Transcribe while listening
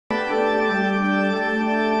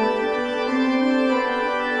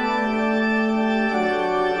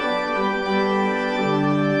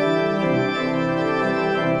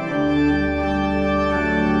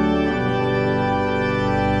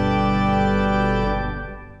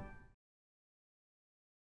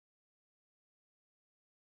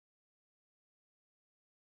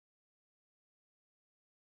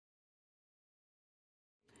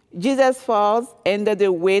Jesus falls under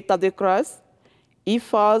the weight of the cross. He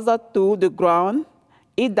falls to the ground.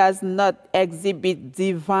 He does not exhibit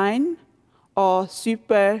divine or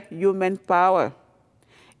superhuman power.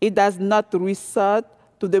 He does not resort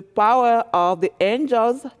to the power of the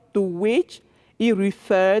angels to which he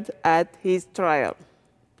referred at his trial.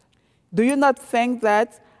 Do you not think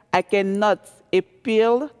that I cannot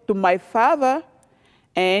appeal to my Father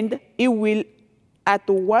and he will at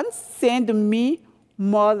once send me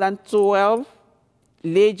more than 12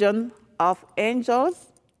 legions of angels?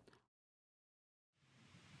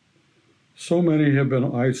 So many have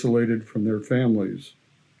been isolated from their families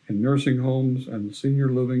in nursing homes and senior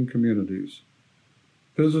living communities.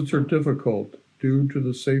 Visits are difficult due to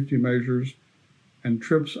the safety measures, and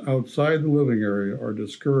trips outside the living area are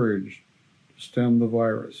discouraged to stem the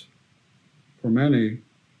virus. For many,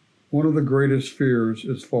 one of the greatest fears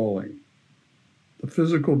is falling. The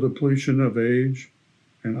physical depletion of age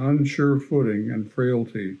and unsure footing and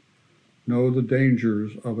frailty know the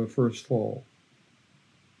dangers of a first fall.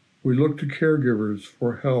 We look to caregivers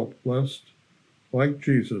for help lest, like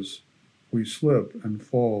Jesus, we slip and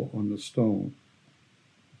fall on the stone.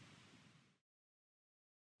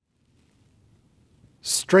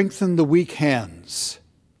 Strengthen the weak hands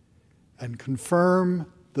and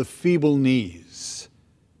confirm the feeble knees,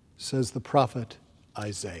 says the prophet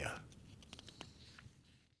Isaiah.